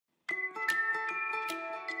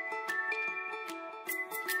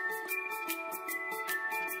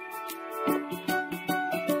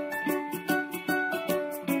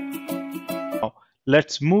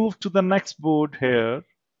Let's move to the next board here.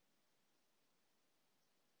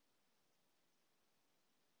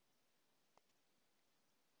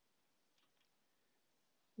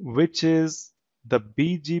 Which is the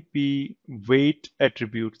BGP weight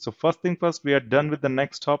attribute. So first thing first, we are done with the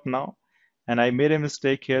next hop now. And I made a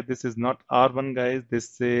mistake here. This is not R1, guys.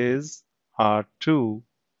 This is R2.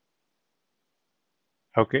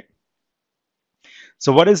 Okay.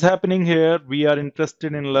 So what is happening here? We are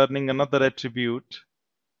interested in learning another attribute.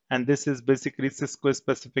 And this is basically Cisco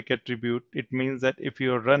specific attribute. It means that if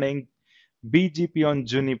you're running BGP on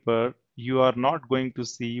Juniper, you are not going to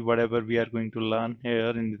see whatever we are going to learn here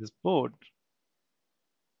in this board.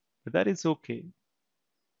 But that is okay.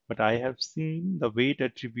 But I have seen the weight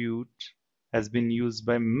attribute has been used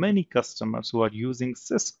by many customers who are using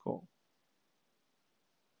Cisco.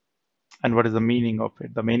 And what is the meaning of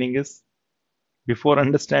it? The meaning is, before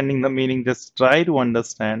understanding the meaning, just try to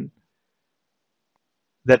understand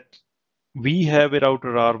that we have a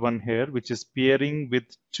router R1 here, which is pairing with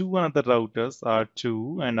two another routers,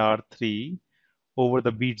 R2 and R3, over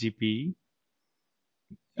the BGP.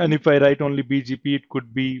 And if I write only BGP, it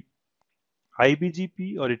could be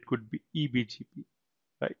IBGP or it could be EBGP,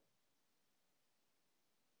 right?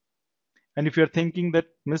 And if you're thinking that,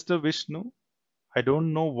 Mr. Vishnu, I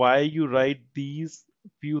don't know why you write these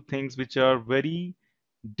few things which are very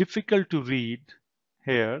difficult to read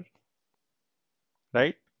here,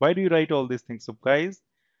 right? Why do you write all these things? So guys,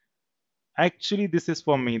 actually this is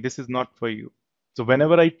for me, this is not for you. So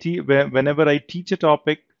whenever I teach a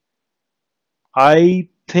topic, I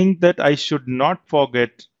think that I should not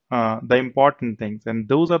forget the important things, and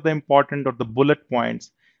those are the important or the bullet points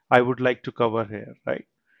I would like to cover here, right?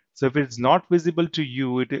 So if it's not visible to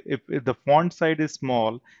you, if the font size is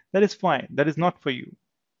small, that is fine. That is not for you.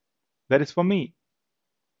 That is for me,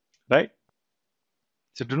 right?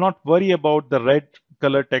 So do not worry about the red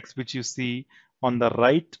color text which you see on the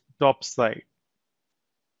right top side.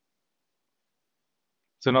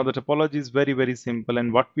 So now the topology is very, very simple.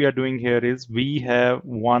 And what we are doing here is we have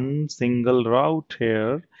one single route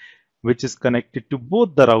here, which is connected to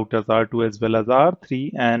both the routers R2 as well as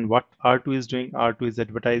R3. And what R2 is doing, R2 is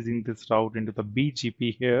advertising this route into the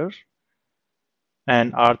BGP here.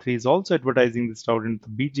 And R3 is also advertising this route into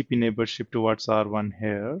the BGP neighborship towards R1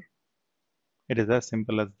 here. It is as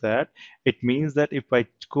simple as that. It means that if I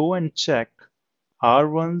go and check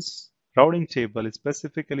R1's routing table,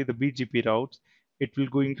 specifically the BGP routes, it will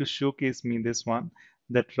going to showcase me this one,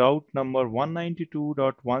 that route number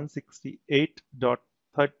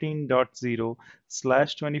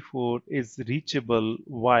 192.168.13.0/24 is reachable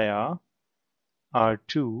via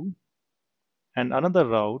R2, and another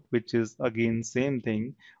route which is again same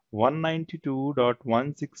thing,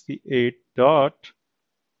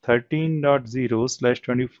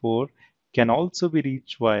 192.168.13.0/24 can also be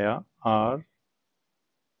reached via R3.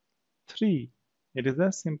 It is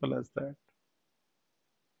as simple as that.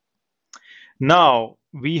 Now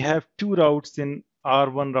we have two routes in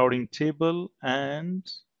R1 routing table and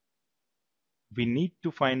we need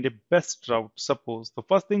to find a best route. Suppose the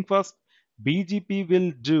first thing first, BGP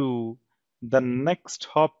will do the next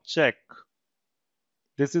hop check.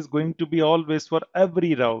 This is going to be always for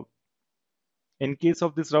every route. In case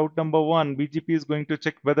of this route number 1, BGP is going to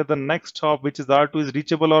check whether the next hop, which is R2, is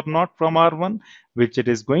reachable or not from R1, which it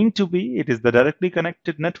is going to be. It is the directly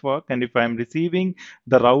connected network, and if I am receiving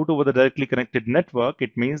the route over the directly connected network,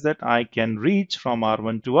 it means that I can reach from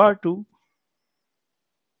R1 to R2.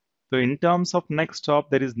 So in terms of next hop,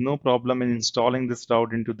 there is no problem in installing this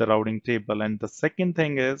route into the routing table. And the second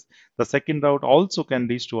thing is, the second route also can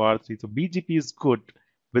reach to R3. So BGP is good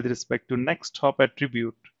with respect to next hop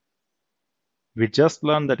attribute. We just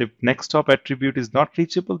learned that if next hop attribute is not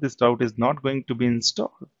reachable, this route is not going to be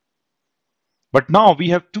installed. But now we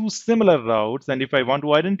have two similar routes, and if I want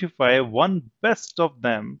to identify one best of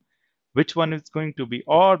them, which one is going to be,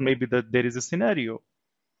 or maybe there is a scenario.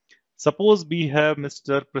 Suppose we have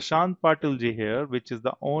Mr. Prashant Patilji here, which is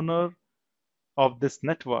the owner of this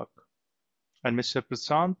network. And Mr.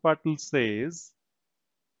 Prashant Patil says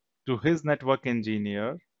to his network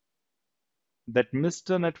engineer that,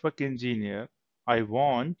 Mr. Network Engineer, I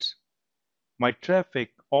want my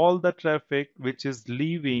traffic, all the traffic which is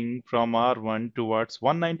leaving from R1 towards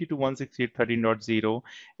 192.168.13.0,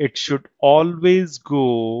 it should always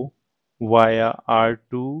go via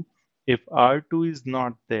R2. If R2 is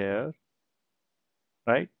not there,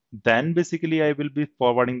 right, then basically I will be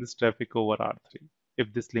forwarding this traffic over R3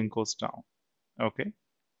 if this link goes down. Okay,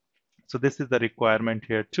 so this is the requirement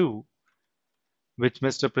here too, which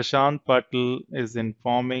Mr. Prashant Patil is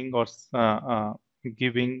informing or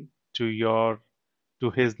giving to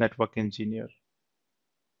his network engineer.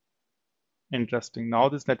 Interesting. Now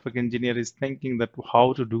this network engineer is thinking that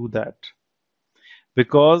how to do that,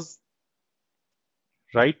 because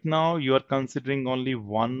right now you are considering only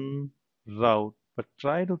one route, but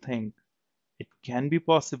try to think it can be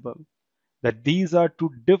possible that these are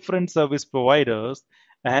two different service providers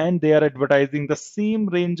and they are advertising the same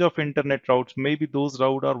range of internet routes. Maybe those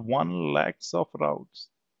routes are 1 lakhs of routes.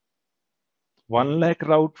 1 lakh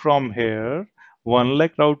route from here, 1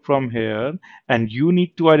 lakh route from here, and you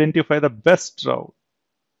need to identify the best route,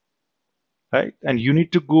 right? And you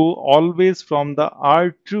need to go always from the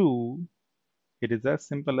R2. It is as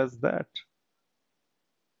simple as that,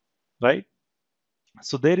 right?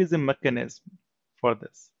 So there is a mechanism for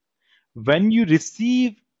this. When you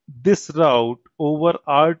receive this route over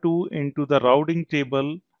R2 into the routing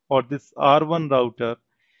table or this R1 router,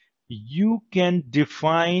 you can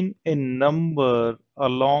define a number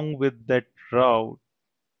along with that route.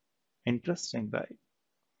 Interesting, right?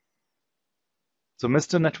 So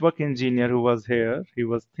Mr. Network Engineer who was here, he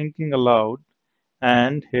was thinking aloud,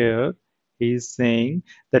 and here he is saying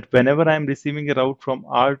that whenever I am receiving a route from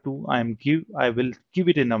R2, I will give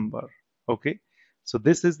it a number. Okay. So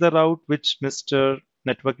this is the route which Mr.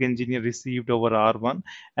 Network Engineer received over R1,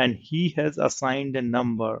 and he has assigned a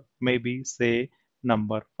number, maybe say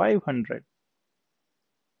number 500.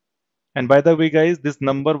 And by the way, guys, this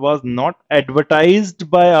number was not advertised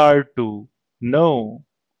by R2. No,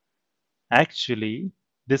 actually,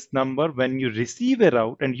 this number, when you receive a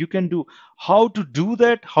route, and you can do how to do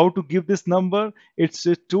that, how to give this number, it's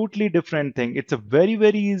a totally different thing. It's a very,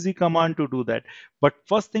 very easy command to do that. But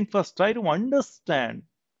first thing first, try to understand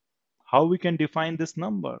how we can define this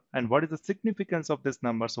number and what is the significance of this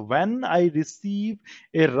number. So when I receive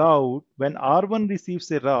a route, when R1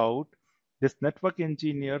 receives a route, this network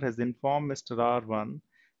engineer has informed Mr. R1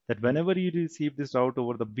 that whenever you receive this route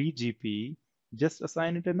over the BGP, just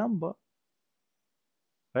assign it a number,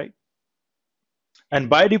 right? And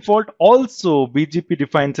by default, also BGP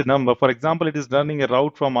defines a number. For example, it is running a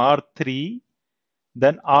route from R3,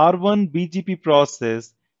 then R1 BGP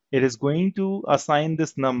process, it is going to assign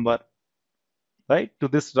this number, right, to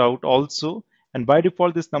this route also. And by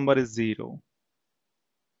default, this number is 0,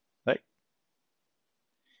 right?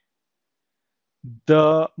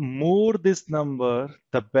 The more this number,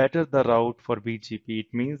 the better the route for BGP.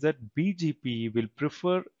 It means that BGP will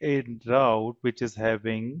prefer a route which is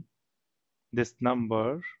having this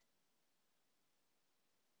number,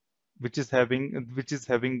 which is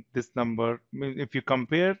having this number. I mean, if you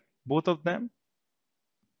compare both of them,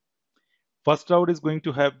 first route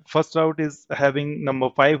is having number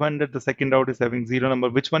 500, the second route is having 0 number.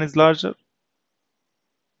 Which one is larger?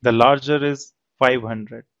 The larger is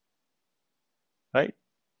 500, right?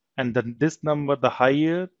 And then this number, the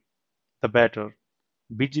higher, the better.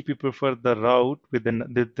 BGP prefer the route with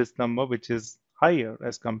this number which is higher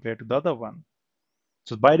as compared to the other one.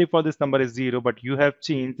 So by default, this number is 0, but you have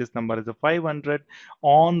changed this number as a 500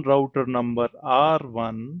 on router number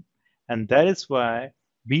R1, and that is why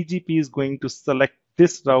BGP is going to select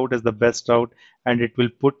this route as the best route, and it will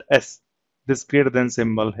put this greater than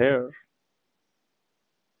symbol here.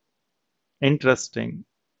 Interesting,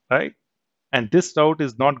 right? And this route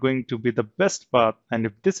is not going to be the best path. And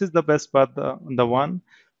if this is the best path, the one,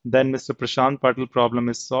 then Mr. Prashant Patil problem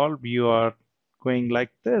is solved. You are going like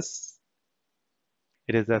this.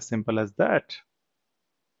 It is as simple as that.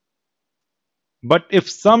 But if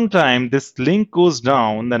sometime this link goes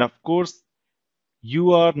down, then of course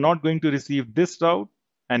you are not going to receive this route.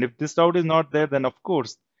 And if this route is not there, then of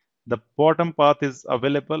course the bottom path is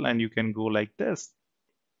available and you can go like this.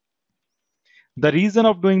 The reason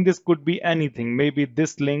of doing this could be anything. Maybe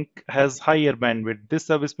this link has higher bandwidth. This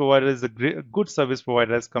service provider is a good service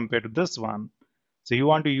provider as compared to this one. So you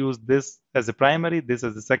want to use this as a primary, this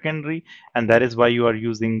as a secondary, and that is why you are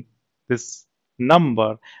using this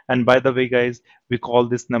number. And by the way, guys, we call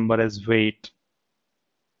this number as weight.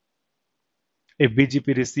 If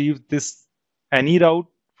BGP receives this any route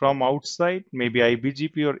from outside, maybe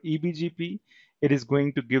IBGP or EBGP, it is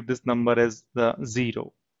going to give this number as the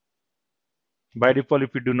 0. By default,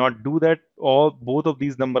 if you do not do that, both of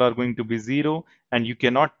these numbers are going to be 0, and you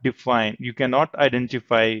cannot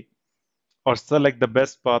identify or select the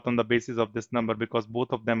best path on the basis of this number because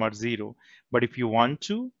both of them are 0. But if you want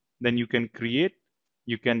to, then you can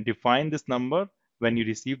define this number when you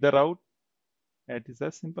receive the route. It is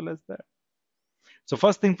as simple as that. So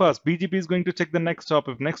first thing first, BGP is going to check the next hop.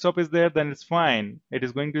 If next hop is there, then it's fine. It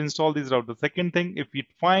is going to install these routes. The second thing, if it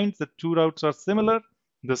finds that two routes are similar,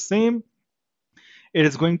 the same, it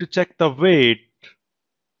is going to check the weight,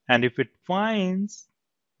 and if it finds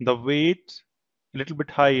the weight a little bit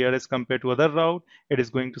higher as compared to other route, it is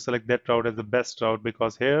going to select that route as the best route,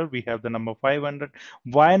 because here we have the number 500.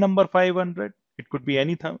 Why number 500? It could be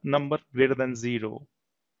any number greater than 0.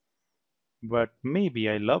 But maybe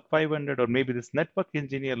I love 500, or maybe this network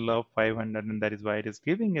engineer love 500, and that is why it is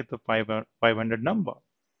giving it the 500 number.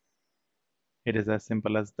 It is as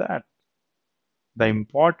simple as that. The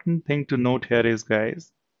important thing to note here is,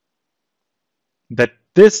 guys, that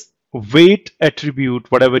this weight attribute,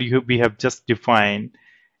 whatever we have just defined,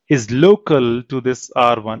 is local to this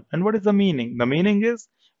R1. And what is the meaning? The meaning is,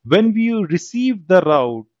 when you receive the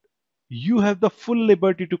route, you have the full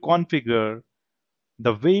liberty to configure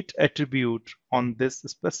the weight attribute on this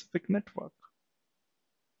specific network,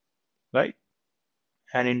 right?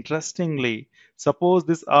 And interestingly, suppose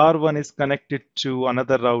this R1 is connected to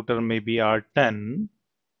another router, maybe R10,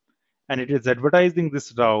 and it is advertising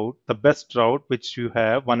this route, the best route, which you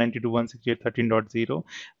have, 192.168.13.0.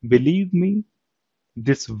 Believe me,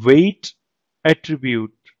 this weight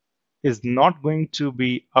attribute is not going to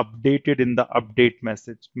be updated in the update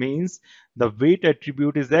message. Means the weight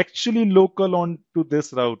attribute is actually local onto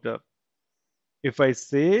this router. If I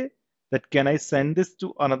say that, can I send this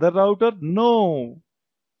to another router? No.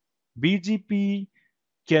 BGP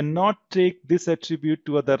cannot take this attribute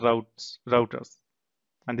to other routers.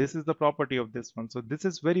 And this is the property of this one. So this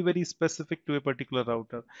is very, very specific to a particular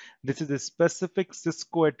router. This is a specific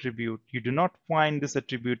Cisco attribute. You do not find this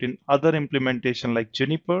attribute in other implementation like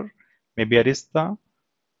Juniper, maybe Arista,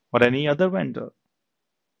 or any other vendor.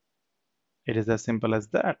 It is as simple as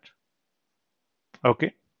that.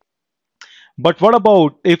 Okay. But what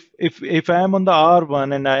about if I am on the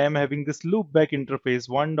R1 and I am having this loopback interface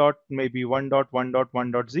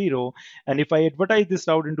 1.1.1.1.0, and if I advertise this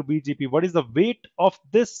route into BGP, what is the weight of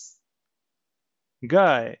this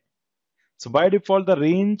guy? So by default, the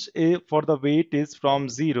range for the weight is from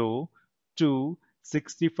 0 to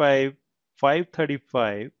 65,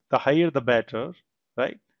 535. The higher the better,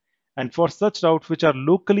 right? And for such routes which are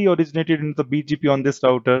locally originated into the BGP on this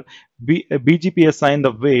router, BGP assign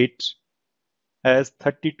the weight as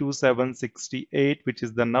 32,768, which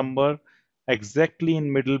is the number exactly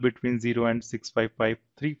in middle between 0 and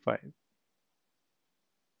 65535.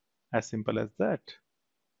 As simple as that,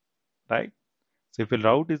 right? So if a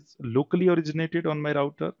route is locally originated on my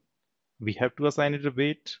router, we have to assign it a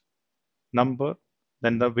weight number.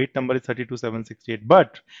 Then the weight number is 32,768.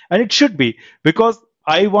 And it should be, because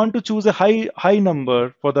I want to choose a high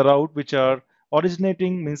number for the route which are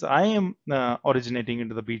originating, means I am originating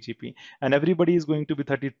into the BGP, and everybody is going to be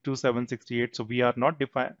 32,768. So we are not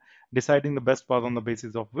deciding the best path on the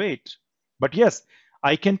basis of weight. But yes,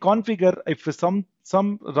 I can configure, if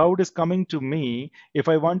some route is coming to me, if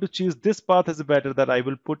I want to choose this path as better, that I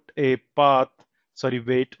will put a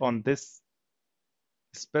weight on this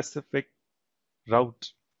specific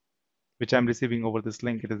route which I'm receiving over this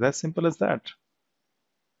link. It is as simple as that.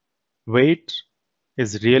 Weight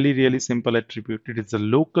is really, really simple attribute. It is a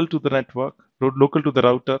local to the network, local to the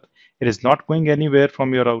router. It is not going anywhere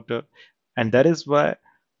from your router. And that is why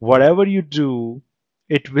whatever you do,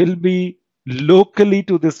 it will be locally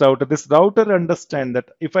to this router. This router understands that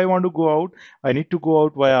if I want to go out, I need to go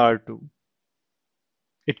out via R2.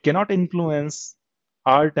 It cannot influence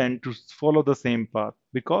R10 to follow the same path,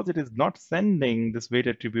 because it is not sending this weight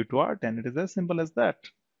attribute to R10. It is as simple as that.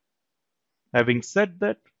 Having said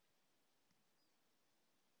that,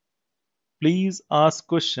 please ask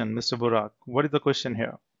question, Mr. Burak. What is the question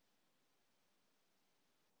here?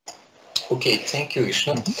 Okay, thank you,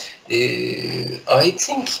 Ishna. I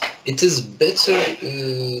think it is better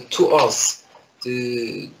to us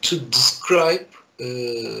to describe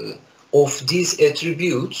of these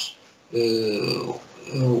attributes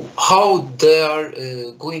how they are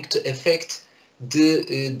going to affect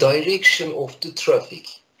the direction of the traffic.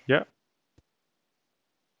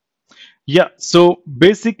 Yeah, so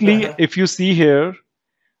basically, if you see here,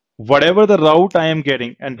 whatever the route I am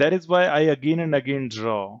getting, and that is why I again and again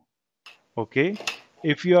draw, okay?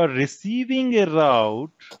 If you are receiving a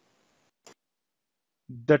route,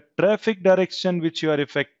 the traffic direction which you are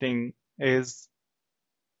affecting is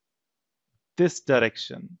this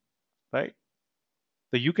direction, right?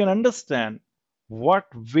 So you can understand what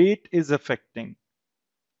weight is affecting.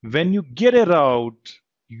 When you get a route,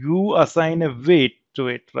 you assign a weight to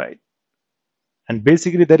it, right? And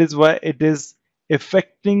basically that is why it is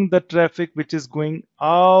affecting the traffic which is going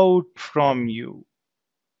out from you,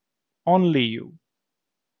 only you,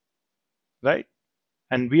 right?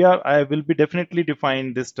 And I will be definitely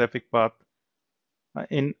define this traffic path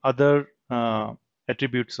in other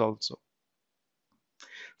attributes also.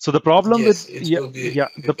 So the problem with Yes, it will be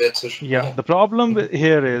better. the problem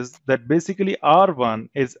here is that basically R1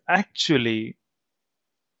 is actually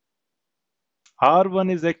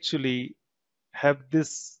have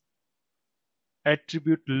this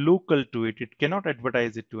attribute local to it. It cannot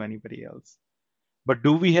advertise it to anybody else. But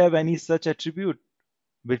do we have any such attribute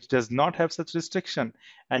which does not have such restriction?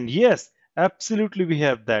 And yes, absolutely we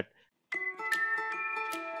have that.